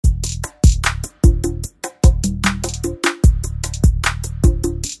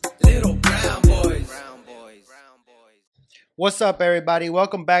What's up, everybody?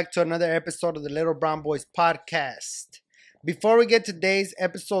 Welcome back to another episode of the Little Brown Boys podcast. Before we get today's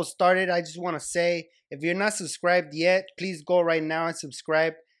episode started, I just want to say if you're not subscribed yet, please go right now and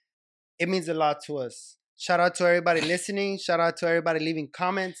subscribe. It means a lot to us. Shout out to everybody listening. Shout out to everybody leaving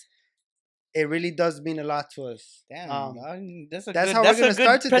comments. It really does mean a lot to us. Damn, That's good, how we're gonna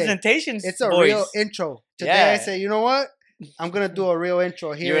start today. Presentation. It's a voice. real intro. Today Yeah. I say, you know what? I'm gonna do a real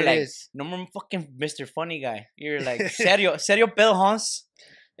intro. Here You're it like, is. no more fucking Mr. Funny Guy. You're like, serio pedo, Hans.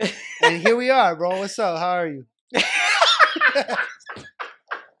 And here we are, bro. What's up? How are you?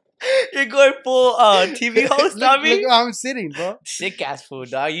 You're going full TV host on me? Look how I'm sitting, bro. Sick ass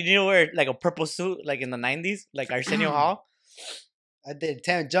food, dog. You need to wear like a purple suit, like in the 90s, like Arsenio Hall. I did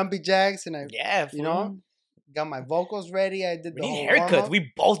 10 jumpy jacks and I, Yeah, you know, got my vocals ready. I did we the need whole haircuts. warm-up.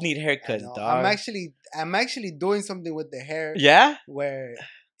 We both need I haircuts, know. dog. I'm actually doing something with the hair. Yeah? Where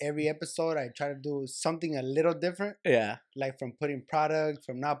every episode I try to do something a little different, Yeah. like from putting product,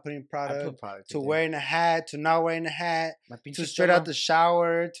 from not putting I product, put product to today. wearing a hat, to not wearing a hat, My pinche to straight out pelo. the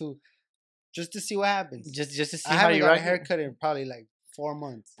shower, to just to see what happens. Just to see I how haven't you got a rock it. haircut in probably like 4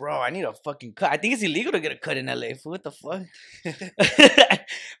 months. Bro, I need a fucking cut. I think it's illegal to get a cut in LA. Fool. What the fuck?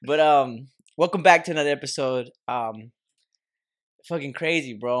 But welcome back to another episode. Fucking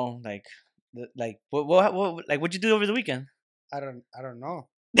crazy, bro. What'd you do over the weekend? I don't know.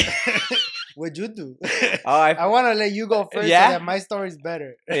 What'd you do? Oh, I want to let you go first Yeah? so that my story's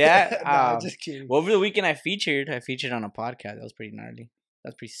better. Yeah? Nah, just kidding. Well, over the weekend I featured on a podcast. That was pretty gnarly.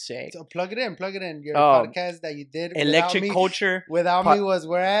 That's pretty sick. So plug it in. Your Oh, podcast that you did Electric without me, Culture. without po- me was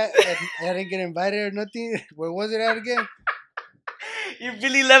where at? I didn't get invited or nothing. Where was it at again? You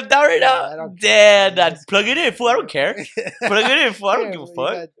really left out right Nah, I now? don't care, Damn, man. that plug it in, fool. I don't care. Plug it in, fool. I don't Here, give a you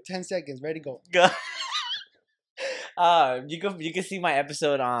fuck. got 10 seconds. Ready, go. You can see my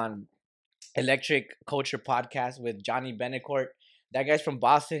episode on Electric Culture podcast with Johnny Benecourt. That guy's from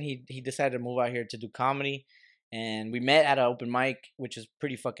Boston. He decided to move out here to do comedy, and we met at an open mic, which is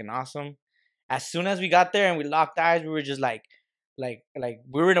pretty fucking awesome. As soon as we got there and we locked eyes, we were just like we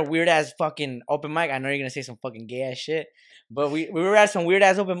were in a weird ass fucking open mic. I know you're gonna say some fucking gay ass shit, but we were at some weird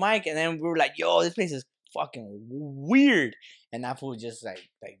ass open mic, and then we were like, yo, this place is fucking weird. And that fool was just like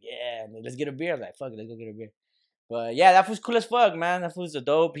yeah, let's get a beer. I was like, fuck it, let's go get a beer. But yeah, that fool's cool as fuck, man. That fool's a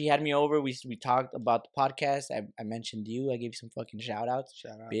dope. He had me over. We talked about the podcast. I mentioned you. I gave you some fucking shout outs,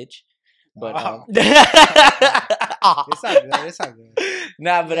 Shout out. bitch. But Oh. It's all good. It's all good.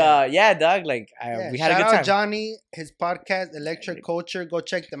 nah, but yeah, dog. Like Yeah, we had a shout good out time. Johnny, his podcast, Electric Culture. Go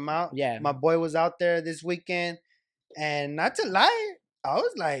check them out. Yeah. My boy was out there this weekend. And not to lie, I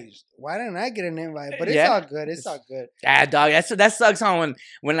was like, why didn't I get an invite? But it's Yeah. all good. It's all good. Yeah, dog. That sucks, huh?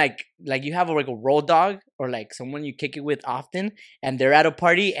 When like you have like a road dog or like someone you kick it with often, and they're at a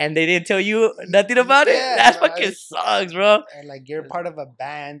party and they didn't tell you nothing about it. Yeah, That no, fucking sucks, bro. And like you're part of a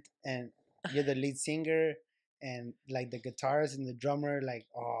band and you're the lead singer and like the guitarist and the drummer, like,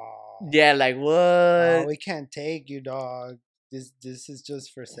 oh, Yeah, like what? we can't take you, dog. This is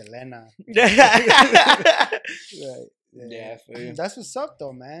just for Selena. Right. Yeah, I feel you. That's what's up,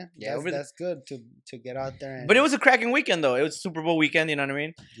 though, man. Yeah, over the- that's good to get out there. And, But it was a cracking weekend though. It was Super Bowl weekend. You know what I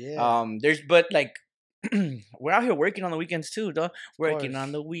mean? yeah, But like we're out here working on the weekends too, dog. Working course.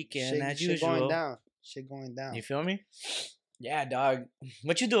 on the weekend shit, as shit usual. going down. Shit going down. You feel me? Yeah, dog.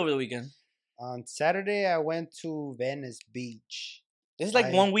 What you do over the weekend? On Saturday, I went to Venice Beach. This is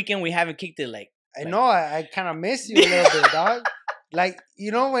like one weekend we haven't kicked it. Like I know I kind of miss you a little bit, dog. Like,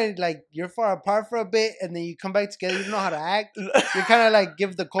 you know when like you're far apart for a bit and then you come back together, you don't know how to act. You kind of like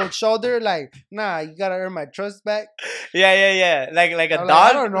give the cold shoulder, like, nah, you gotta earn my trust back. yeah. Like a I'm dog, like,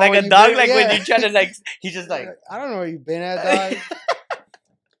 I don't know like where a you dog. been, Like when yeah. you try to like, he's just like, I don't know where you've been at, dog.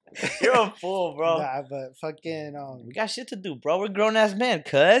 you're a fool, bro. Nah, but fucking We got shit to do, bro. We're grown ass men,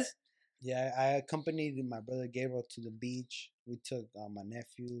 cuz. yeah, I accompanied my brother Gabriel to the beach. We took my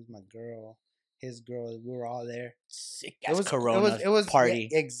nephews, my girl, his girl. We were all there. Sick ass Corona it was party,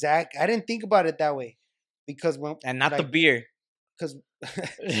 yeah, exact. I didn't think about it that way because when and not the like, beer. because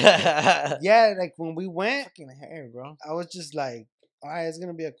Fucking yeah, like when we went, hair, bro. I was just like, all right, it's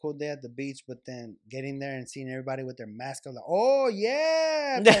gonna be a cool day at the beach. But then getting there and seeing everybody with their mask, I was like, oh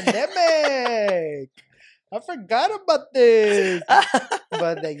yeah, pandemic. I forgot about this.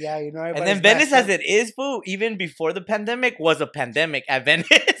 But yeah, you know, And then Venice, as it is, fool, even before the pandemic, was a pandemic at Venice.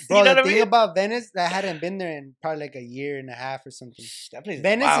 Bro, you know the what I thing mean? about Venice, I hadn't been there in probably like a year and a half or something. That place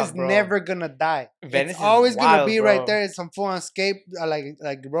Venice wild, is bro. never gonna die. Venice It's is always gonna wild, be bro. right there. It's some full on skate,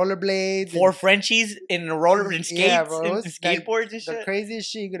 like rollerblades. Four Frenchies in a roller and skates Yeah, bro, it and was like skateboards and the shit. craziest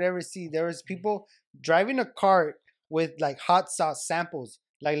shit you could ever see. There was people driving a cart with like hot sauce samples.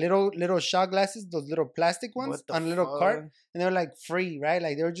 like little shot glasses, those little plastic ones What the on a little fuck? cart, and they're like free, right?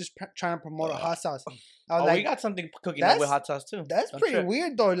 Like they were just trying to promote a hot sauce. I was Oh, like, we got something cooking up with that's hot sauce too. that's Don't pretty trip.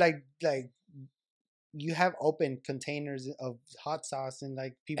 weird though. Like you have open containers of hot sauce and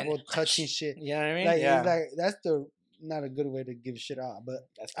like people And- touching shit. You know what I mean? Like Yeah. it's like that's the not a good way to give shit out. But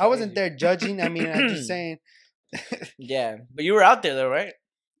That's I wasn't crazy. there judging. I mean, I'm just saying. Yeah, but you were out there though, right?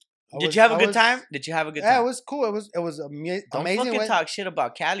 Did you have a good time? Did you have a good time? Yeah, it was cool. It was Don't amazing. fucking weather. talk shit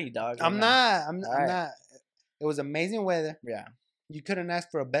about Cali, dog. I'm not. I'm Alright. not. It was amazing weather. Yeah. You couldn't ask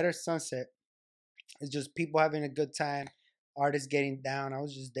for a better sunset. It's just people having a good time, artists getting down. I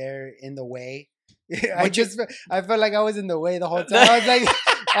was just there in the way. I felt like I was in the way the whole time. I was like,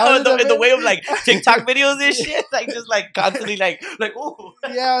 in the way of like TikTok videos and shit, like just like constantly like ooh.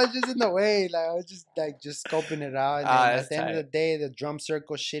 Yeah, I was just in the way. Like I was just scoping it out. And then that's at the end of the day, the drum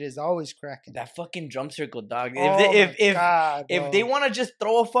circle shit is always cracking. That fucking drum circle, dog. Oh If they want to just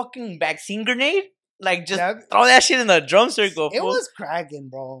throw a fucking vaccine grenade, like just That- throw that shit in the drum circle. it fool. was cracking,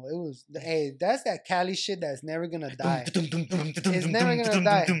 bro. It was. Hey, that's that Cali shit that's never gonna die. It's never gonna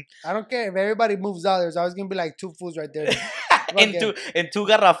die. I don't care if everybody moves out. There's always gonna be like two fools right there. in two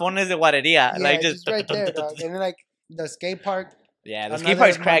garrafones de guarería, Yeah, like just right there, dog. And then like the skate park. Yeah, the Another skate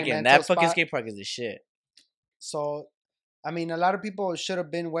park's cracking. monumental That fucking spot. skate park is the shit. So, I mean, a lot of people should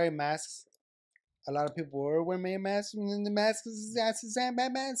have been wearing masks. A lot of people were wearing masks, and the masks is sand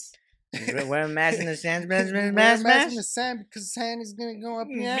masks. Wearing masks in the sand, Wearing mask, masks in the mask. sand because the sand is gonna go up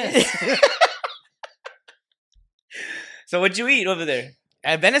your ass. So what'd you eat over there?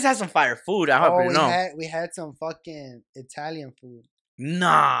 Venice has some fire food. I hope you know. we had some fucking Italian food.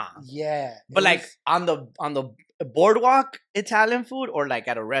 Nah, Yeah, but it like was- on the boardwalk Italian food or like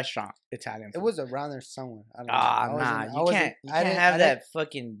at a restaurant Italian food. it was around there somewhere. I don't know. Ah, I wasn't- nah, I you wasn't- can't. You I can't didn't- have I that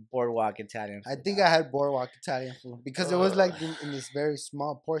fucking boardwalk Italian. I food, think dog. I had boardwalk Italian food because it was like in this very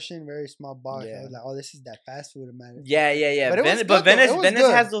small portion, very small box. Yeah. I was like, oh, this is that fast food, man. Yeah. But it was Venice, good, though. Venice, It was Venice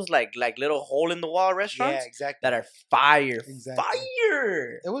good. has those like little hole in the wall restaurants Yeah, exactly. that are fire, Exactly.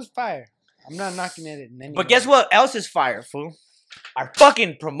 fire. It was fire. I'm not knocking it in any But way. guess what else is fire, fool? Our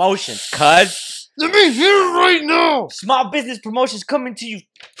fucking promotions, cuz. Let me hear it right now. Small business promotions coming to you.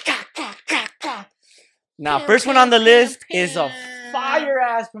 Now, first one on the list is a fire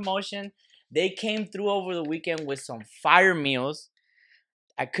ass promotion. They came through over the weekend with some fire meals.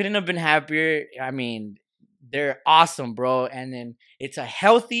 I couldn't have been happier. I mean, they're awesome, bro. And then it's an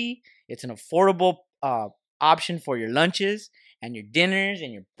affordable option for your lunches and your dinners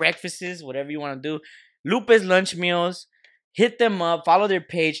and your breakfasts, whatever you want to do. Lupe's Lunch Meals. Hit them up, follow their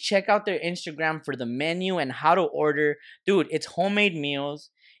page, check out their Instagram for the menu and how to order. Dude, it's homemade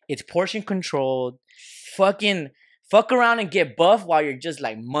meals. It's portion controlled. Fucking fuck around and get buff while you're just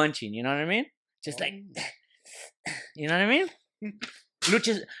like munching. You know what I mean? Just like, you know what I mean?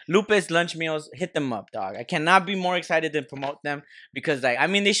 Lupe's Lunch Meals, hit them up, dog. I cannot be more excited to promote them because, like, I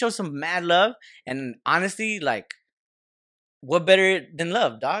mean, they show some mad love. And honestly, like, what better than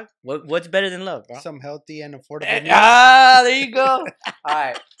love, dog? What's better than love, bro? Some healthy and affordable. There you go. All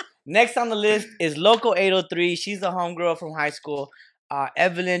right. Next on the list is Loco 803. She's the homegirl from high school.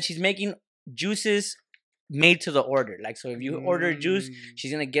 Evelyn, she's making juices made to the order. Like, so if you order juice, she's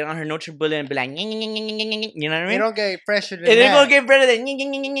going to get on her NutriBullet and be like, you know what I mean? They don't get fresher than It ain't that. gonna get better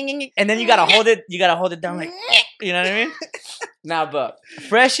than and then you gotta hold it. You gotta hold it down like, you know what I mean? Nah, but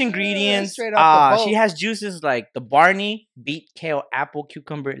fresh ingredients. Straight off the boat. She has juices like the Barney, beet, kale, apple,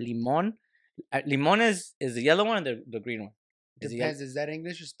 cucumber, limon. Limon is the yellow one or the green one? Is it yellow? Depends. Is that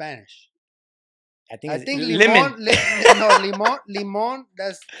English or Spanish? I think I it's think lemon. Limon.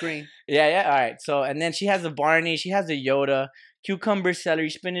 That's green. Yeah. All right. So and then she has the Barney. She has the Yoda, cucumber, celery,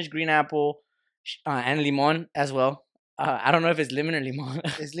 spinach, green apple, and limon as well. I don't know if it's lemon or limon.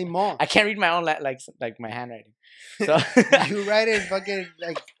 It's limon. I can't read my own like my handwriting. So You write it fucking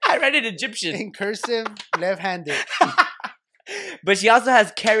like I read it Egyptian. in cursive, left-handed. But she also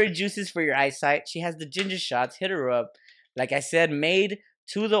has carrot juices for your eyesight. She has the ginger shots. Hit her up. Like I said, made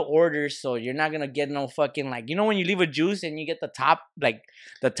to the order, so you're not gonna get no fucking like when you leave a juice and you get the top, like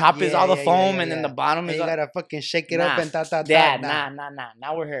the top is all the foam and then the bottom And is you all... gotta fucking shake it up and Nah.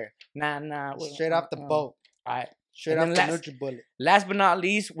 Now we're her. Nah. Straight off the boat. All right. Straight And off then the NutriBullet. Last but not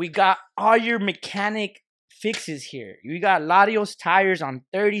least, we got all your mechanic fixes here. We got Latios tires on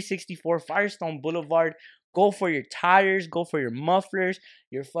 3064 Firestone Boulevard. Go for your tires, go for your mufflers,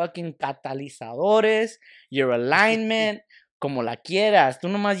 your fucking catalizadores, your alignment, como la quieras. Tú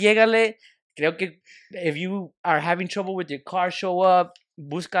nomás llégale. Creo que if you are having trouble with your car, show up,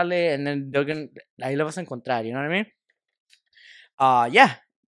 búscale, and then they're gonna, ahí lo vas a encontrar, you know what I mean? Yeah.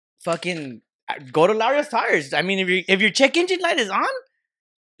 Fucking go to Larios Tires. I mean, if your check engine light is on,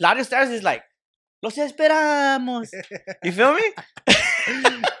 Lario Stars is like, los esperamos. You feel me?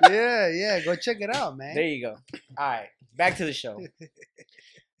 Yeah. Go check it out, man. There you go. All right, back to the show.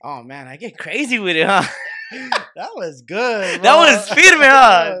 Oh man, I get crazy with it, huh? That was good. Bro. That was firme,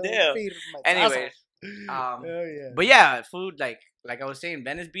 huh? Damn. Firme. Anyways, but yeah, food like I was saying,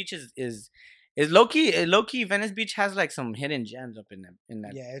 Venice Beach is low key. Low key, Venice Beach has like some hidden gems up in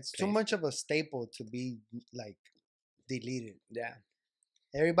that. Yeah, it's place. too much of a staple to be like deleted. Yeah.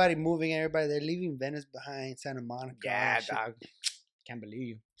 Everybody moving, they're leaving Venice behind, Santa Monica. Yeah, dog. Can't believe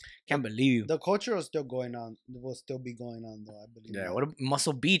you. Can't believe you. The culture is still going on. Will still be going on though, I believe. Yeah, what a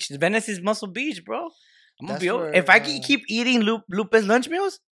Muscle Beach. Venice is Muscle Beach, bro. I'm gonna That's be over. where, If I can keep eating Lupe's lunch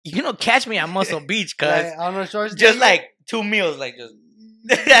meals, you know, catch me at Muscle Beach, cuz like, on the shores, just like 2 meals, like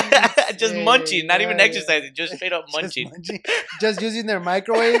just munching, not even exercising, just straight up munching. Just using their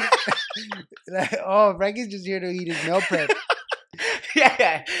microwave. Like, oh, Frankie's just here to eat his meal prep.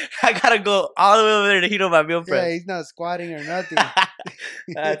 Yeah, I gotta go all the way over there to heat up my meal prep. Yeah, he's not squatting or nothing.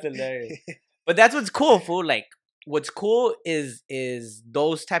 That's hilarious. But that's what's cool, fool. Like, what's cool is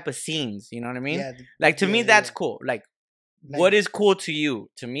those type of scenes. You know what I mean? Yeah, like to me, that's cool. Like, what is cool to you?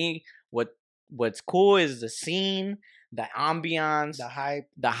 To me, what's cool is the scene, the ambiance,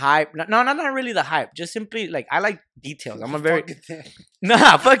 the hype. No, not really the hype. Just simply like I like details. I'm a very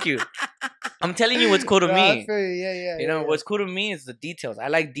nah. Fuck you. I'm telling you what's cool to me. Yeah. You know what's cool to me is the details. I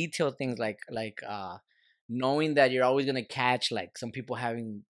like detailed things like knowing that you're always gonna catch like some people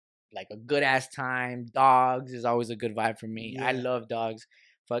having like a good ass time. Dogs is always a good vibe for me. Yeah. I love dogs.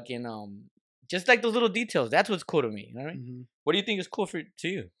 Fucking just like those little details. That's what's cool to me. You know what I mean? Mm-hmm. What do you think is cool to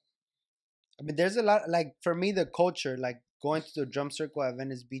you? I mean, there's a lot, like, for me, the culture, like, going to the drum circle at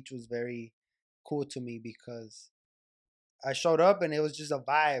Venice Beach was very cool to me because I showed up and it was just a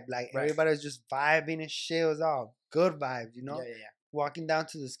vibe. Like, everybody was just vibing and shit. It was all good vibes, you know? Yeah. Walking down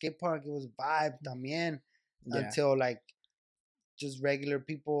to the skate park, it was vibe también. Yeah. Until, like, just regular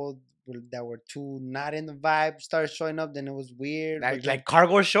people that were too not in the vibe started showing up, then it was weird. Like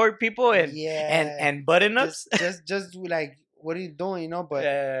cargo short people and button ups? Just like, what are you doing, you know? But...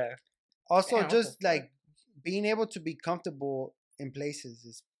 Yeah. Also, just like being able to be comfortable in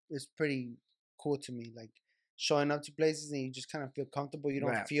places is pretty cool to me. Like showing up to places and you just kind of feel comfortable. You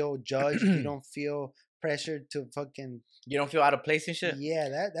don't feel judged. You don't feel pressured to fucking. You don't feel out of place and shit.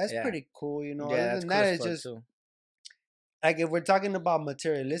 Yeah, that's pretty cool. You know, other than that, it's just like if we're talking about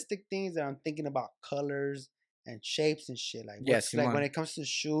materialistic things, then I'm thinking about colors and shapes and shit. Like like when it comes to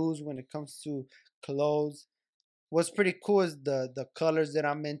shoes, when it comes to clothes. What's pretty cool is the colors that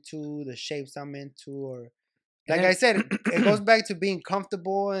I'm into, the shapes I'm into, or like I said, it goes back to being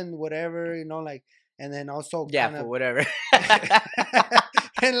comfortable and whatever, you know, like, and then also for whatever,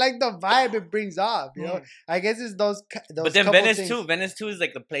 and like the vibe it brings off, you know. I guess it's those. But then Venice too is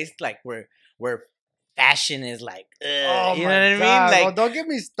like the place like where fashion is like, you know what I mean? Like, well, don't get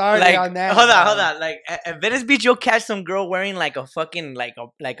me started on that. Hold on. Like at Venice Beach, you'll catch some girl wearing like a fucking like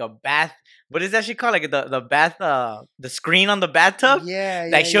a bath. What is that shit called? Like the bath, the screen on the bathtub. Yeah.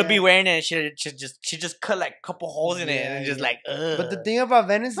 Like she'll be wearing it, and she just cut like a couple holes in it, and just like. Ugh. But the thing about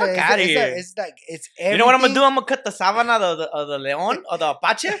Venice is it's like it's everything. You know what I'm gonna do? I'm gonna cut the sabana of the leon or the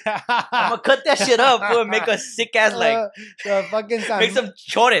apache. I'm gonna cut that shit up, and make a sick ass like the fucking make some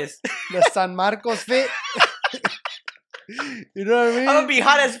chores. The San Marcos fit. You know what I mean? I'm gonna be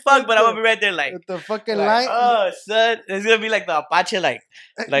hot as fuck, but I'm gonna be right there like with the fucking light. Oh, son, it's gonna be like the Apache, like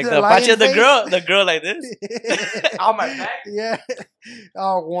the Apache, the girl like this, on my back. Yeah,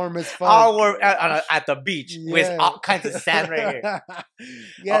 all warm as fuck. All warm at the beach with all kinds of sand right here.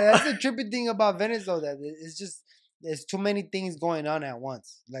 Yeah, that's the trippy thing about Venice, though. That it's just there's too many things going on at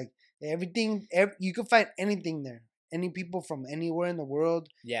once. Like everything, you can find anything there. Any people from anywhere in the world.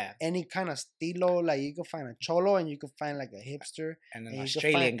 Yeah. Any kind of stilo. Like you can find a cholo and you can find like a hipster. And an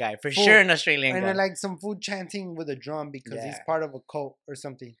Australian guy. For sure an Australian guy. And then like some food chanting with a drum because he's part of a cult or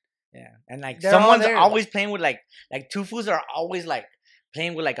something. Yeah. And like someone's always playing with like two fools are always like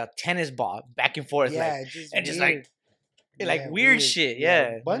playing with like a tennis ball back and forth. Yeah. Like, just like weird shit.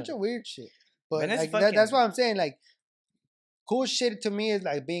 Yeah. Bunch of weird shit. But like, that's what I'm saying. Like cool shit to me is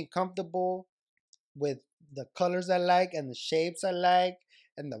like being comfortable with the colors I like and the shapes I like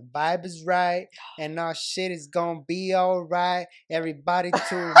and the vibe is right and our shit is gonna be alright. Everybody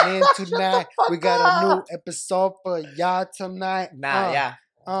tune in tonight. We got a new episode for y'all tonight. But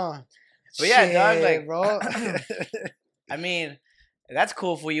yeah, dog, like, bro. I mean, that's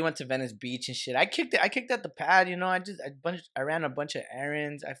cool for you went to Venice Beach and shit. I kicked at the pad, you know. I ran a bunch of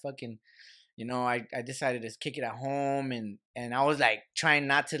errands. I fucking, you know, I decided to kick it at home and I was like trying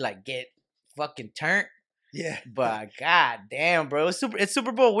not to like get fucking turned. Yeah. But god damn, bro, it's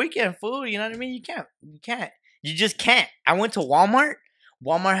Super Bowl weekend, fool. You know what I mean? You just can't. I went to Walmart.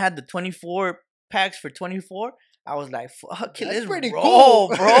 Walmart had the 24 packs for 24. I was like, fuck it, That's let's pretty roll,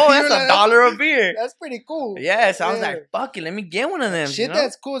 cool. bro. You're That's like, $1 a beer. That's pretty cool. Yeah, so I was Yeah. like, fuck it, let me get one of them. Shit, you know?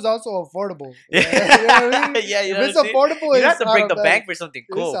 that's cool is also affordable. Yeah, You know what I mean? yeah. You If know it's what I'm saying? affordable, You don't it's have to break the automatic. bank for something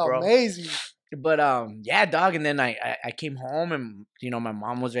cool, It's bro. amazing. But yeah, dog. And then I came home and my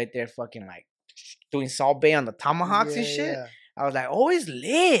mom was right there, fucking like doing salt bay on the tomahawks and shit. Yeah. I was like, oh, it's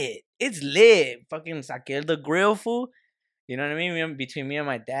lit. It's lit. Fucking saqué the grill, fool. You know what I mean? Between me and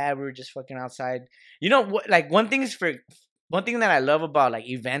my dad, we were just fucking outside. You know what? Like one thing that I love about like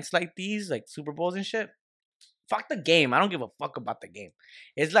events like these, like Super Bowls and shit. Fuck the game. I don't give a fuck about the game.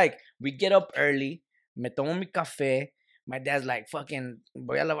 It's like we get up early, me tomo mi café. My dad's like, fucking,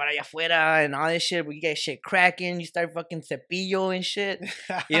 voy a lavar allá afuera and all this shit. We get shit cracking. You start fucking cepillo and shit.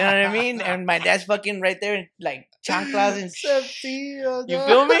 You know what I mean? And my dad's fucking right there, like chanclas and Cepillo, you no.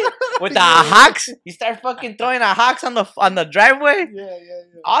 feel me? With the hawks, you start fucking throwing a hawks on the driveway. Yeah.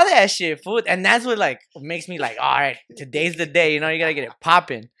 All that shit, food, and that's what like makes me like, all right, today's the day. You know, you gotta get it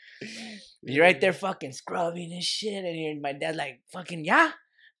popping. You're right there, fucking scrubbing and shit, and my dad's like, fucking ya,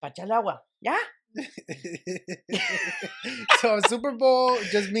 pa echar agua, ya. So Super Bowl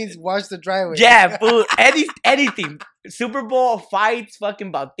just means wash the driveway. Yeah, food, anything. Super Bowl fights,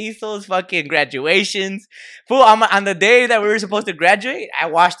 fucking bautizos, fucking graduations. Fool, on the day that we were supposed to graduate, I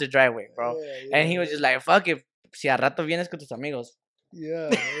washed the driveway, bro. Yeah, And he was just like, fuck it, si a rato vienes con tus amigos. Yeah.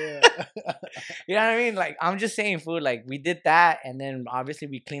 You know what I mean? Like, I'm just saying, food, like, we did that, and then obviously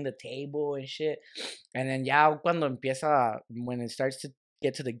we cleaned the table and shit. And then ya when it starts to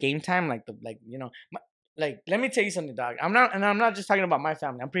get to the game time, like, let me tell you something, dog. I'm not just talking about my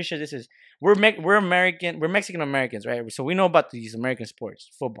family. I'm pretty sure we're Mexican Americans, right? So we know about these American sports,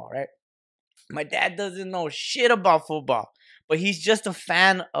 football, right? My dad doesn't know shit about football, but he's just a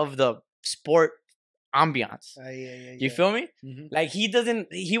fan of the sport ambiance. Yeah. You feel me? Mm-hmm. Like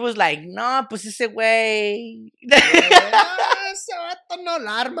he was like, no, pues ese güey. Se vato no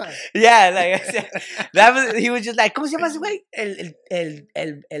alarma. Yeah, like he was just like, ¿cómo se llama ese güey?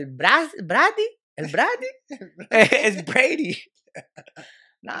 El Brady? El Brady? It's Brady.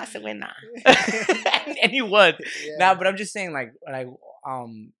 Nah, ese güey, nah. And he won. Yeah. Nah, but I'm just saying, like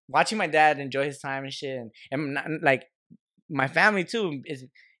watching my dad enjoy his time and shit, and like my family too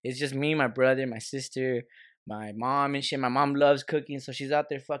is just me, my brother, my sister, my mom and shit. My mom loves cooking, so she's out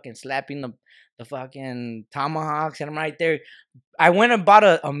there fucking slapping the fucking tomahawks, and I'm right there. I went and bought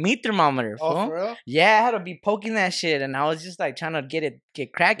a meat thermometer. Oh, for real? Yeah, I had to be poking that shit, and I was just like trying to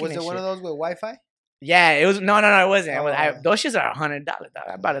get cracking. Was it one of those with Wi-Fi? Yeah, it was. No, it wasn't. Oh. Those shits are $100.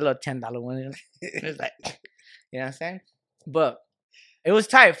 I bought a little $10 one. It was like, you know what I'm saying? But it was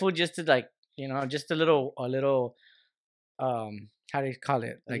tight, food, just to like, just a little, how do you call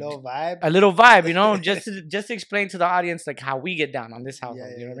it? Like, a little vibe, just to explain to the audience like how we get down on this household.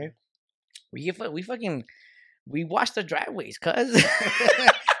 You know what I mean? We wash the driveways, cuz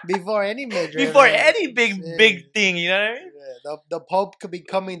before any major any big thing, you know what I mean? Yeah, the Pope could be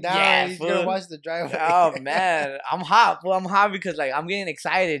coming down. Yeah, he's gonna wash the driveway. Oh man, I'm hot. Well, I'm hot because like I'm getting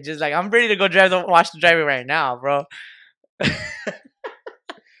excited. Just like I'm ready to go wash the driveway right now, bro.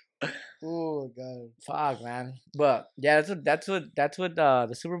 Oh god, fuck, man. But yeah, that's what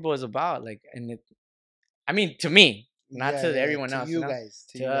the Super Bowl is about. Like, and I mean, to me, not to everyone else. You guys,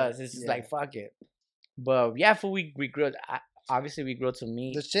 to us, it's just like fuck it. But yeah, for we grew. Obviously, we grow to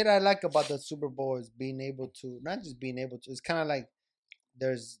meet. The shit I like about the Super Bowl is being able to, not just being able to. It's kind of like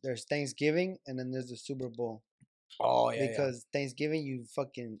there's Thanksgiving and then there's the Super Bowl. Oh yeah. Because Thanksgiving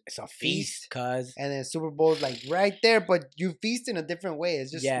it's a feast, cuz. And then Super Bowl's like right there, but you feast in a different way.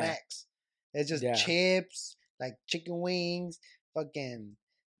 It's just snacks. It's just chips, like chicken wings, fucking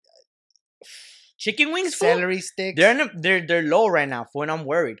chicken wings, celery sticks. They're low right now, fool, and I'm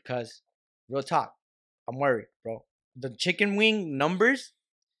worried, cuz real talk, I'm worried, bro. The chicken wing numbers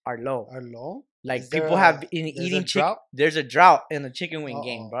are low. Like people have been eating chicken. There's a drought in the chicken wing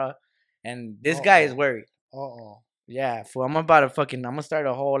game, bro. And this guy is worried. Yeah, fool. I'm gonna start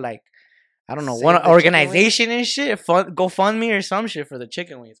a whole like, I don't know, one organization and shit. GoFundMe or some shit for the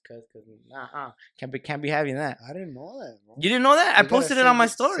chicken wings, cause can't be having that. I didn't know that, bro. You didn't know that? I posted it on my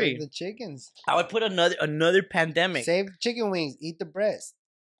story. Save the chickens. I would put another pandemic. Save chicken wings. Eat the breast.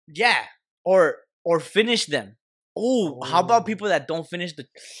 Yeah, or finish them. Ooh, how about people that don't finish the?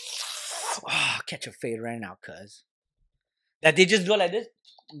 Oh, catch a fade right now, cuz. That they just go like this.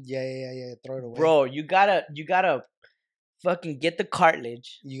 Yeah. Throw it away, bro. You gotta fucking get the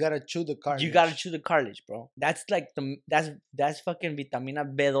cartilage. You gotta chew the cartilage. You gotta chew the cartilage, bro. That's like that's fucking vitamina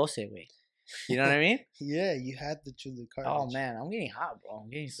B12, way. You know what I mean? Yeah, you had to choose the cartilage. Oh man, I'm getting hot, bro. I'm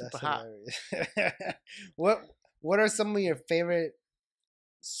getting super That's hot. hilarious. What are some of your favorite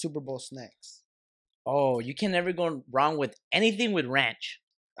Super Bowl snacks? Oh, you can never go wrong with anything with ranch.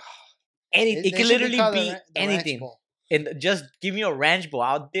 It They can should be literally called be the Ranch anything. Bowl. And just give me a ranch bowl.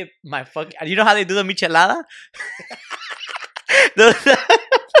 I'll dip my fuck. You know how they do the michelada?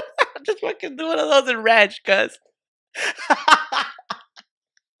 Just fucking do one of those in ranch, cuz.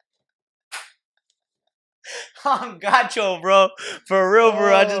 I'm gacho, bro. For real,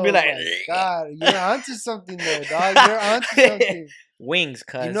 bro. I just be like, my God, you're onto something there, dog. You're onto something. Wings,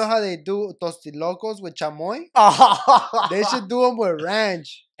 cuz. You know how they do tostilocos with chamoy? Oh. They should do them with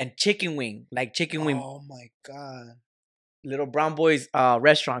ranch. And chicken wing, like chicken wing. Oh my God. Little Brown Boys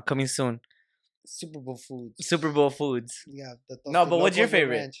restaurant coming soon. Super Bowl foods. Super Bowl foods. Yeah. No, but what's your Tostilocos with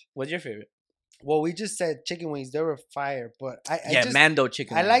favorite? ranch. What's your favorite? Well, we just said chicken wings. They were fire, but I Yeah, just, Mando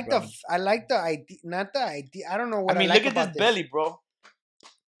chicken. I wings, like bro. I like the idea, not the idea. I don't know what I mean, like look at about this belly, bro.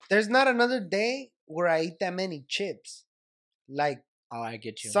 There's not another day where I eat that many chips. Like Oh, I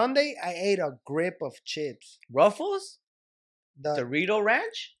get you. Sunday, I ate a grip of chips. Ruffles? The Dorito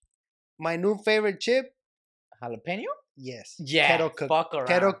Ranch? my new favorite chip, Jalapeno? yes, Yeah, kettle cook. fuck around.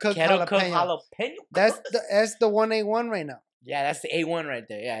 Kettle cooked jalapeno. jalapeno. That's the 1A1 right now. Yeah, that's the A1 right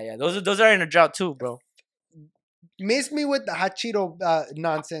there. Yeah, yeah. Those are in a drought too, bro. Miss me with the hot Cheeto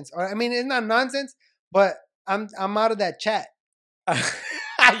nonsense. Or I mean, it's not nonsense, but I'm out of that chat.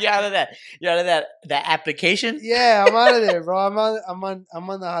 You're out of that. You're out of that application. Yeah, I'm out of there, bro. I'm on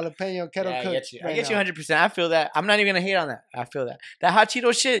the jalapeno kettle Yeah, cook. I get you. I get you 100%. I feel that. I'm not even gonna hate on that. I feel that. That hot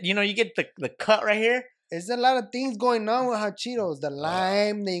Cheeto shit. You know, you get the cut right here. There's a lot of things going on with hot Cheetos. The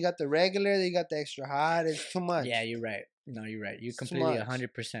lime, then you got the regular, then you got the extra hot. It's too much. Yeah, you're right. No, you're right. You're It's too completely much.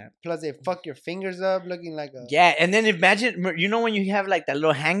 100%. Plus, they fuck your fingers up, looking like a Yeah, and then imagine, you know, when you have like that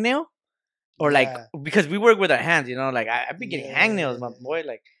little hangnail, or like Yeah. because we work with our hands, you know, like I be getting Yeah. hangnails, my boy,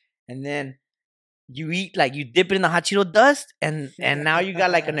 like, and then you eat like you dip it in the hot Cheeto dust, and now you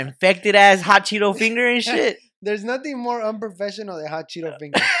got like an infected ass hot Cheeto finger and shit. There's nothing more unprofessional than hot Cheeto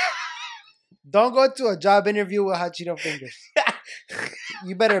fingers. Don't go to a job interview with hot Cheeto fingers.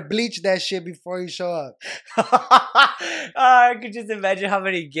 You better bleach that shit before you show up. I could just imagine how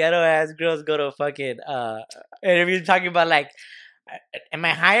many ghetto ass girls go to fucking interviews talking about like, am I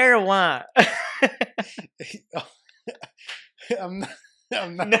higher or what? I'm not.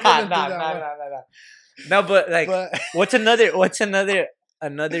 I'm not. Nah, gonna do nah, that nah, one. nah, nah, nah. No, but like, But what's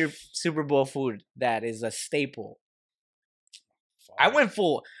another Super Bowl food that is a staple? I went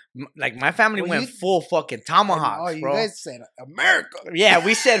full, like my family Well, went you- full fucking tomahawks, oh, you bro. guys said America. Yeah,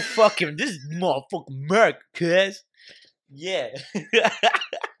 we said fucking this motherfucking America, cuz. Yeah.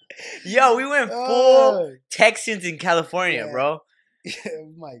 Yo, we went full Oh, Texans in California, Yeah. bro.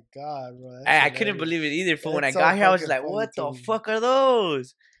 oh my God, bro. I couldn't believe it either. Fool. When I That's so got here, I was fucking like, funny what to the me. fuck are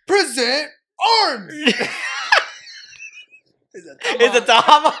those? Present arms. It's a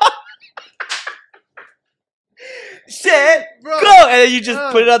tomahawk. Shit, Bro, go, and then you just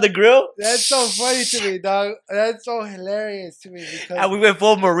uh, put it on the grill. That's so funny to me, dog. That's so hilarious to me because, And we went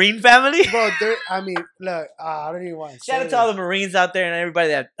full Marine family. bro, I mean, look, I don't even want to say Shout out to all the Marines out there and everybody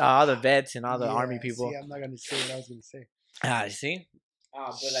that, all the vets and all the Yeah, Army people. See, I'm not gonna say what I was gonna say. See?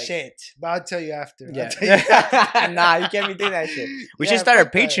 Shit, but I'll tell you after. I'll Yeah. tell you after. Nah, you can't be doing that shit. We Yeah, should start a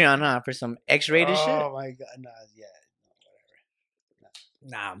fuck that. Patreon, huh? For some X-rated shit. Oh my God, nah, yeah.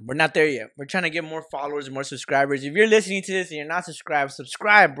 Nah, we're not there yet. We're trying to get more followers and more subscribers. If you're listening to this and you're not subscribed,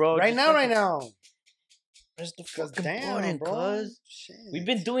 subscribe, bro. Right now, right now. Press the Cause fucking damn, button, bro. cuz. Shit. We've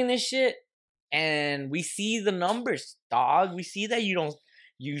been doing this shit, and we see the numbers, dog. We see that you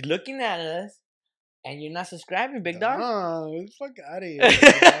looking at us, and you're not subscribing, big dog. Oh, get the fuck out of here. Bro.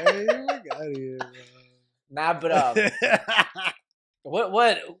 Get the fuck out of here, Nah, but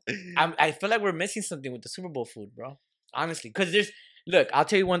what? I feel like we're missing something with the Super Bowl food, bro. Honestly, because look, I'll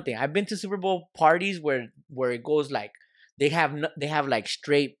tell you one thing. I've been to Super Bowl parties where it goes like they have like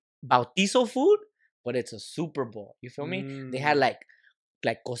straight bautizo food, but it's a Super Bowl. You feel me? They had like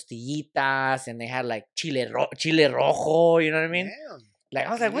costillitas and they had like chile rojo. You know what I mean? Damn. Like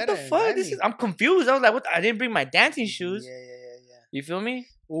I was You like, what the gotta fuck? invite me. I'm confused. I was like, what? I didn't bring my dancing shoes. Yeah. You feel me?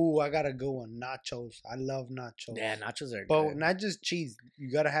 Ooh, I got a good one. Nachos. I love nachos. Yeah, nachos are But good. not just cheese.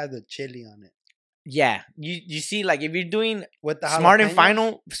 You gotta have the chili on it. Yeah, you see, like if you're doing With the Smart and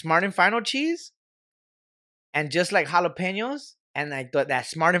jalapenos? Final cheese, and just like jalapenos, and like that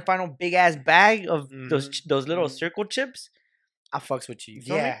Smart and Final big ass bag of those little circle chips, I fucks with you. You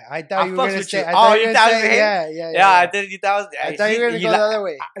feel me? Yeah, I thought you were fucks gonna with say. you. I Oh, thought you you were thought gonna I was say. hating? Yeah. Yeah, I did. I thought you were gonna go the other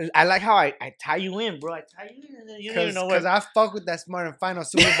way. I like how I tie you in, bro. I tie you in, and then you don't even know Because what. I fuck with that Smart and Final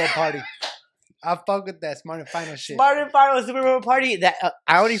Super Bowl party. I fuck with that Smart and Final shit. Smart and Final Super Bowl party. That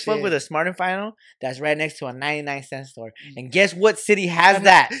I only fuck Shit. with a Smart and Final that's right next to a 99-cent store. And guess what city has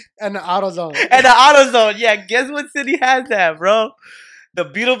that? And the AutoZone. And the AutoZone. Yeah, guess what city has that, bro? The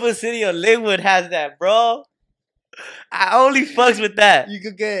beautiful city of Linwood has that, bro. I only fucks with that. You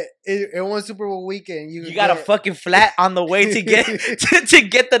could get in one Super Bowl weekend. You got a fucking flat on the way to get to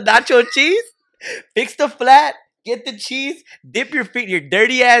get the nacho cheese. Fix the flat. Get the cheese. Dip your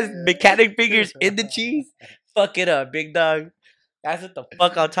dirty ass mechanic fingers in the cheese. Fuck it up, big dog. That's what the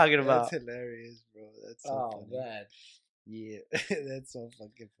fuck I'm talking about. That's hilarious, bro. That's so funny. Man. Yeah, that's so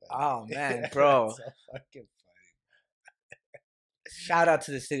fucking funny. Oh man, bro. That's so fucking funny. Shout out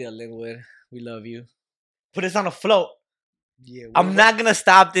to the city of Linwood. We love you. Put us on a float. Yeah, I'm not gonna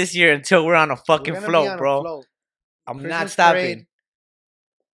stop this year until we're on a fucking float, bro. Float. I'm Christmas not stopping. parade,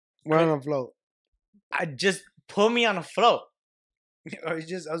 we're on a float. I just put me on a float. Or it's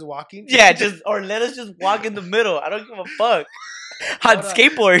just us walking? Yeah, or let us just walk in the middle. I don't give a fuck. On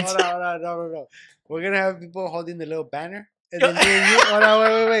skateboards. Hold on, no. We're gonna have people holding the little banner. And then me and you. Hold on,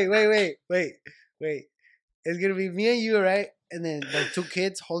 wait. It's gonna be me and you, right? And then like two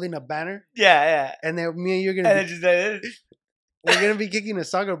kids holding a banner. Yeah. And then me and you are gonna be, we're gonna be kicking a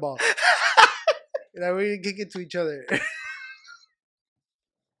soccer ball. Like we're gonna kick it to each other.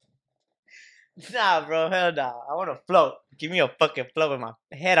 Nah, bro, hell nah. I want to float. Give me a fucking float with my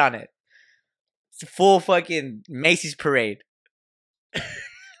head on it. It's a full fucking Macy's parade. I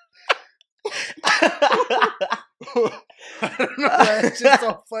don't know. It's just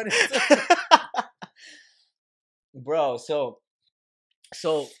so funny. Bro, so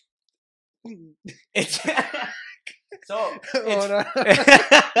it's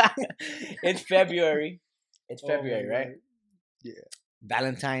it's February. It's February, right? Yeah.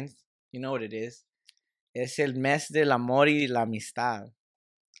 Valentines. You know what it is. Es el mes del amor y la amistad.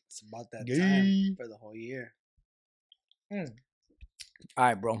 It's about that time for the whole year. All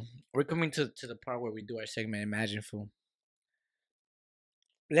right, bro. We're coming to the part where we do our segment, Imagine Fool.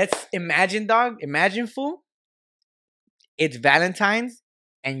 Let's imagine, dog. Imagine, fool. It's Valentine's,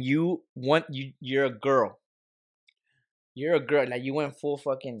 and you're a girl. You're a girl. Like, you went full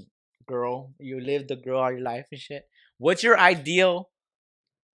fucking girl. You lived the girl all your life and shit. What's your ideal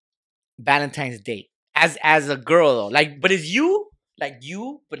Valentine's date? As a girl, though. Like, but it's you,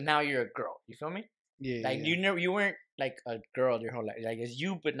 but now you're a girl. You feel me? Yeah. Like, you weren't like a girl your whole life. Like, it's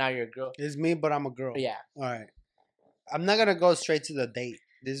you, but now you're a girl. It's me, but I'm a girl. Yeah. All right. I'm not gonna go straight to the date.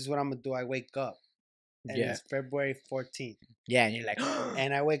 This is what I'm gonna do. I wake up, and it's February 14th. Yeah, and you're like,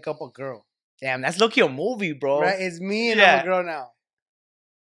 and I wake up a girl. Damn, that's low-key a movie, bro. Right? It's me and I'm a girl now.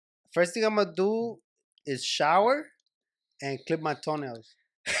 First thing I'm gonna do is shower and clip my toenails.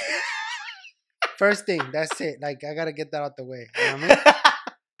 First thing, that's it. Like, I gotta get that out the way. You know what I mean?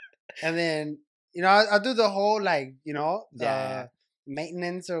 And then, I'll do the whole,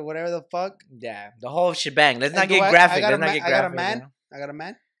 maintenance or whatever the fuck. Yeah, the whole shebang. Let's not get graphic. Let's not get graphic. I got a man. I got a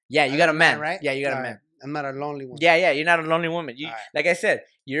man. Yeah, you got a man, right? Yeah, you got a man. I'm not a lonely one. Yeah, you're not a lonely woman. Like I said,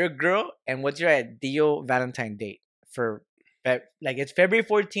 you're a girl, and what's your ideal Valentine date for? Like, it's February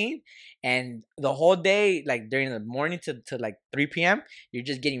 14th, and the whole day, like during the morning to like 3 p.m., you're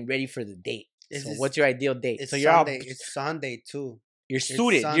just getting ready for the date. So what's your ideal date? It's so Sunday. It's Sunday too. You're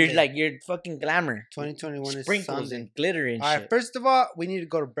suited. You're fucking glamour. 2021 is sprinkles Sunday. And glitter and shit. All right, first of all, we need to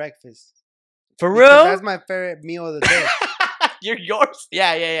go to breakfast. For real? That's my favorite meal of the day. You're yours? Yeah,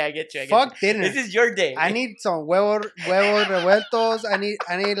 I get you. Fuck dinner. This is your day. I need some huevos revueltos. I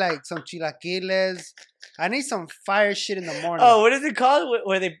need like some chilaquiles. I need some fire shit in the morning. Oh, what is it called?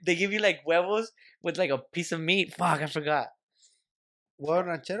 Where they give you like huevos with like a piece of meat? Fuck, I forgot. Huevos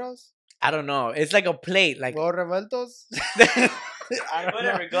rancheros? I don't know. It's like a plate. Like huevos revueltos?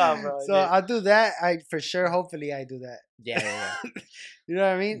 Whatever, go on, bro. So I'll do that. For sure. Hopefully, I do that. Yeah. You know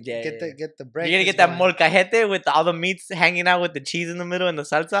what I mean? Yeah. Get the breakfast. You're gonna get that molcajete with all the meats hanging out with the cheese in the middle and the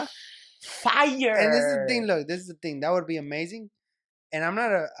salsa. Fire. And this is the thing. Look, this is the thing. That would be amazing. And I'm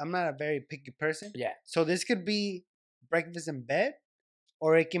not a very picky person. Yeah. So this could be breakfast in bed,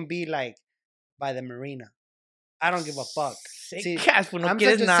 or it can be like by the marina. I don't give a fuck. See,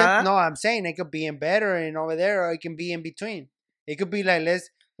 I'm saying it could be in bed or over there, or it can be in between. It could be like, let's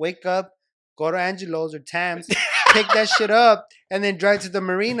wake up, go to Angelo's or Tam's, pick that shit up, and then drive to the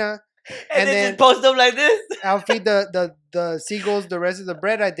marina. And then just post up like this. I'll feed the seagulls the rest of the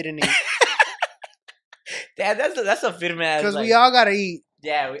bread I didn't eat. Damn, that's a firme ass. Because we all gotta eat.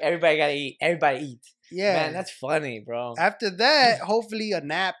 Yeah, everybody gotta eat. Everybody eats. Yeah. Man, that's funny, bro. After that, hopefully a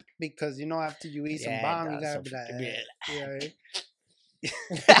nap, because after you eat some bomb, you gotta be like, right?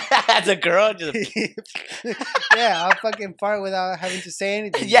 As a girl, just Yeah, I'll fucking fart without having to say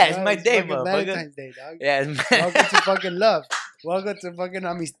anything. yeah, you it's know? my day, fucking motherfucker. Valentine's Day, dog. Yeah, it's Welcome to fucking love. Welcome to fucking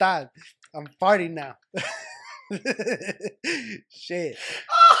amistad. I'm farting now. Shit.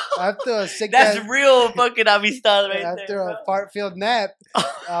 After a sick that's ass, real fucking amistad right after there, a fart filled nap,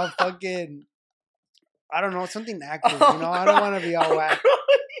 I'll fucking, I don't know, something active. Oh, You know, I don't God. want to be all Oh, whack. God.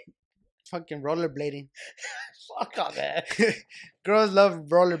 Fucking rollerblading. Fuck off, man. Girls love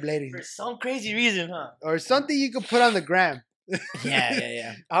rollerblading. For some crazy reason, huh? Or something you can put on the gram.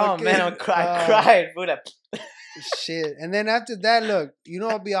 Yeah. Oh Okay, man, I'm crying, Buddha. Shit. And then after that, look, you know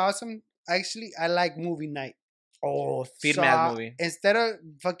what'd be awesome? Actually, I like movie night. Oh, feed So me that movie. instead of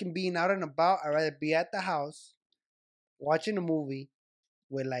fucking being out and about, I'd rather be at the house watching a movie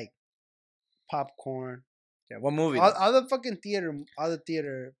with like popcorn. Yeah, what movie? All the fucking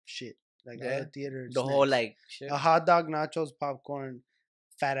theater shit. Like all Yeah. the theater The snacks. whole like shit. A hot dog, nachos, popcorn,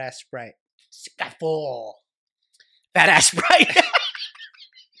 fat ass Sprite. Scaffold. Fat ass Sprite.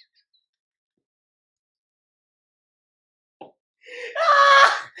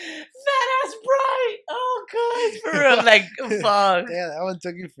 Fat ass Sprite. Oh god, for real. Like fuck. Yeah, that one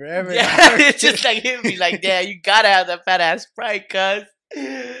took you forever. Yeah, it's just like hit me like, yeah, you gotta have that fat ass Sprite, cuz.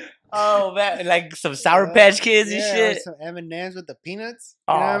 Oh man, like some Sour Patch Kids and Yeah, shit. or some M&Ms with the peanuts.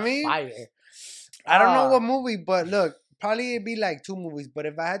 Oh, You know what I mean? fire. I don't know Ah. what movie, but look, probably it'd be like 2 movies. But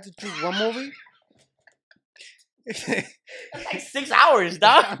if I had to choose one movie, That's like 6 hours,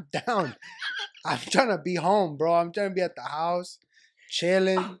 dog. I'm down. I'm trying to be home, bro. I'm trying to be at the house,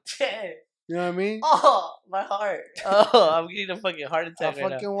 chilling. I'm dead. You know what I mean? Oh, my heart. Oh, I'm getting a fucking heart I attack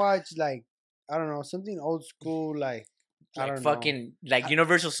right fucking now. watch like I don't know something old school like I Like don't fucking like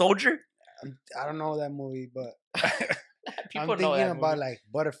Universal Soldier. know. I don't know that movie, but I'm People know thinking that about movie. like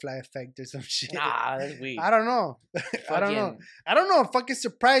Butterfly Effect or some shit. Nah, that's weak. I don't know. I don't know. Fucking- I don't know. Fucking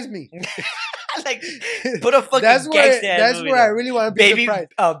surprise me. like put a fucking that's where gangsta that's movie where I though. really want to be baby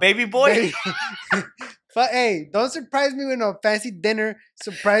surprised. baby boy. Baby. Hey, don't surprise me with no fancy dinner.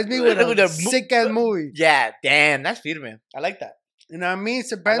 Surprise me with With a a sick ass movie. Yeah, damn, that's Peterman. I like that. You know what I mean?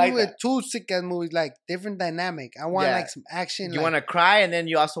 Surprise like me with that. 2 sick ass movies, like different dynamic. I want Yeah. like some action. You like, want to cry and then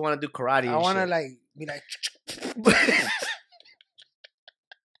you also want to do karate. I want to like be like,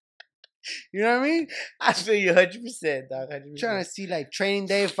 you know what I mean? I feel you 100%, dog. 100%. Trying to see like Training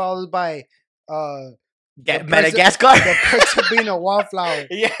Day followed by the person- Madagascar. the person being a wallflower.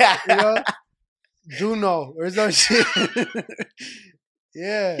 Yeah. You know? Juno or some shit.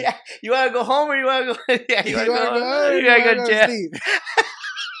 Yeah. Yeah. You want to go home or you want to go? Yeah. You want to go home? home? You want to wanna go to jail? sleep?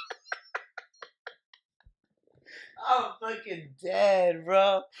 I'm fucking dead,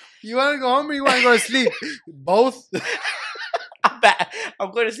 bro. You want to go home or you want to go to sleep? Both.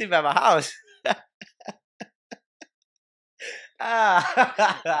 I'm going to sleep at my house. All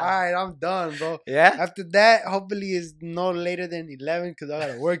right, I'm done, bro. Yeah? After that, hopefully it's no later than 11 because I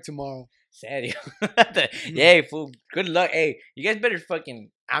gotta work tomorrow. Serio. Hey, fool. Good luck. Hey, you guys better fucking.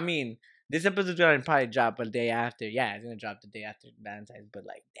 I mean, this episode's gonna probably drop a day after. Yeah, it's gonna drop the day after Valentine's. But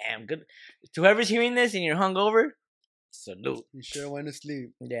like, damn, good. To whoever's hearing this and you're hungover, salute. You should have went to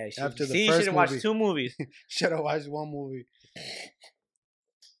sleep. Yeah, you should, After the see, you first should have watched movie. 2 movies. Should have watched 1 movie.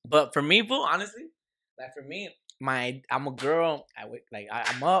 But for me, fool, honestly, like for me, I'm a girl.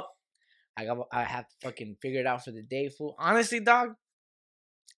 I'm up. I have to fucking figure it out for the day, fool. Honestly, dog,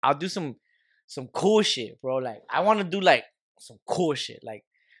 I'll do some cool shit, bro. Like I want to do like some cool shit. Like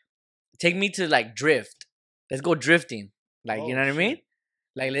take me to like drift. Let's go drifting. Like you know what I mean?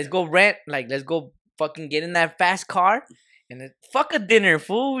 Like let's go rent. Like let's go fucking get in that fast car and then fuck a dinner,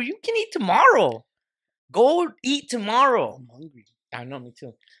 fool. You can eat tomorrow. Go eat tomorrow. I'm hungry. I know, me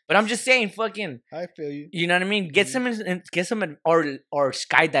too. But I'm just saying, fucking. I feel you. You know what I mean? Get some or skydiving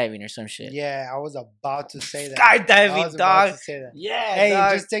or some shit. Yeah, I was about to say that. Skydiving, I was about dog. to say that. Yeah, Hey,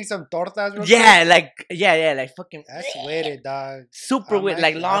 dog. just take some tortas. Real Yeah, like fucking. quick. That's with it, dog. Super I'm with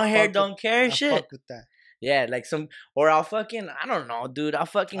like actually- long I hair, fuck don't care I and shit. fuck with that. Yeah, like or I'll fucking I don't know, dude. I'll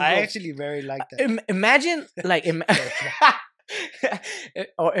fucking. I go. actually very like that. Imagine like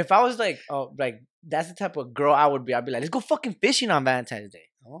or if I was like that's the type of girl I would be. I'd be like, let's go fucking fishing on Valentine's Day.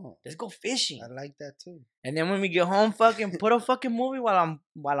 Oh, Let's go fishing. I like that too. And then when we get home, fucking put a fucking movie while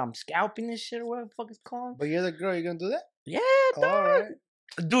I'm scalping this shit or whatever the fuck it's called. But you're the girl. You're gonna do that? Yeah, Oh, dog. all right.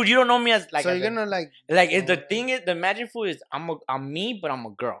 Dude, you don't know me as like. So as you're a- gonna like. like the Oh. thing is the magic food is I'm me, but I'm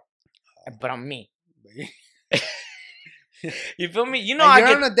a girl, but I'm me. You feel me? You know And I you're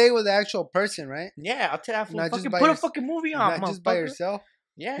get. on a date with the actual person, right? Yeah, I'll tell that fool. Not just Fucking by put a yours- fucking movie on, Not just by motherfucker. yourself.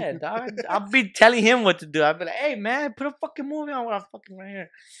 Yeah, dog. I'll be telling him what to do. I'll be like, hey man, put a fucking movie on while I'm fucking right here.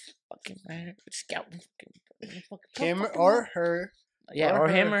 Fucking right here. Scout. Fucking, Him fucking or movie. her Yeah, or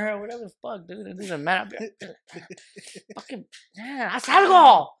him her. or her, whatever the fuck, dude. It doesn't matter. Fucking, yeah, haz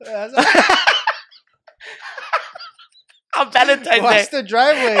algo. On Valentine's Day. Watch the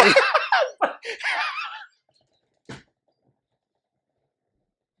driveway.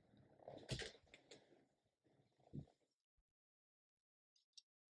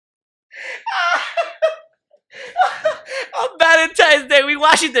 On Valentine's Day, we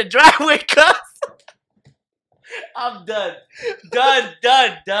washing the driveway, cuz. I'm done. Done.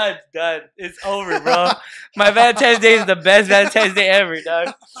 It's over, bro. My Valentine's Day is the best Valentine's Day ever,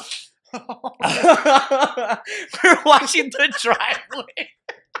 dog. We're washing the driveway.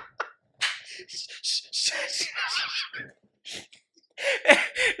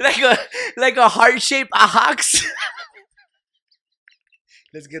 like a heart shaped Ajax.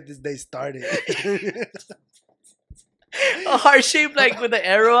 Let's get this day started. A heart shape like with an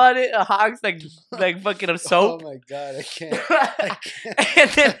arrow on it, a hawk's like fucking of soap. Oh my god, I can't. And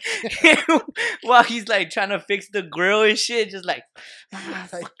then while he's like trying to fix the grill and shit, just like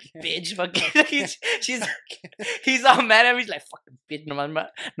bitch, fucking he's all mad at me. He's like fucking bitch,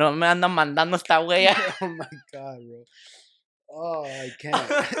 no me anda mandando esta wea. Oh my god, bro. Oh, I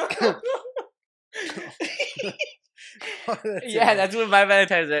can't. Yeah, that's what my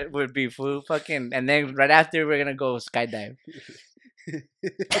Valentine's Day would be, fool. Fucking, and then right after we're gonna go skydive.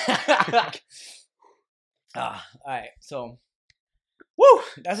 All right, so, woo,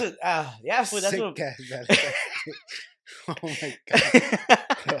 that's it. Yeah, fool, that's what. Oh my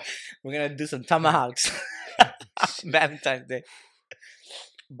god, we're gonna do some tomahawks Valentine's Day.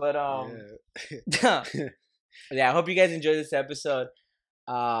 But yeah, I hope you guys enjoyed this episode.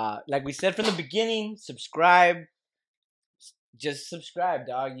 Like we said from the beginning, subscribe. Just subscribe,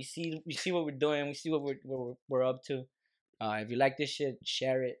 dog. You see what we're doing. We see what we're up to. If you like this shit,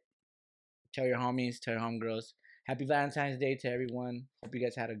 share it. Tell your homies. Tell your homegirls. Happy Valentine's Day to everyone. Hope you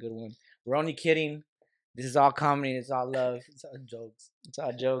guys had a good one. We're only kidding. This is all comedy. It's all love. It's all jokes. It's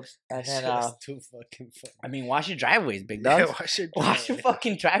all jokes. And then, that's too fucking funny. I mean, wash your driveways, big dog. Yeah, wash your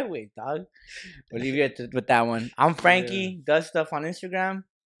fucking driveways, dog. We'll leave you with that one. I'm Frankie. Does stuff on Instagram.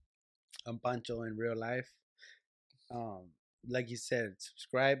 I'm Pancho in real life. Like you said,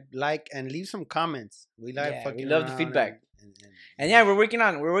 subscribe, like, and leave some comments. We like fucking. We love the feedback. And yeah, we're working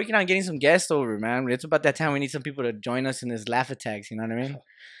on getting some guests over, man. It's about that time we need some people to join us in this laugh attacks. You know what I mean?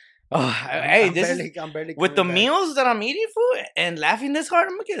 Oh, hey, I'm barely with the meals that I'm eating for and laughing this hard.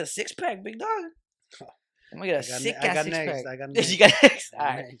 I'm gonna get a 6-pack, big dog. I'm gonna get a sick ass 6-pack. I got next. You got next. All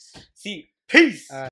right. See, peace.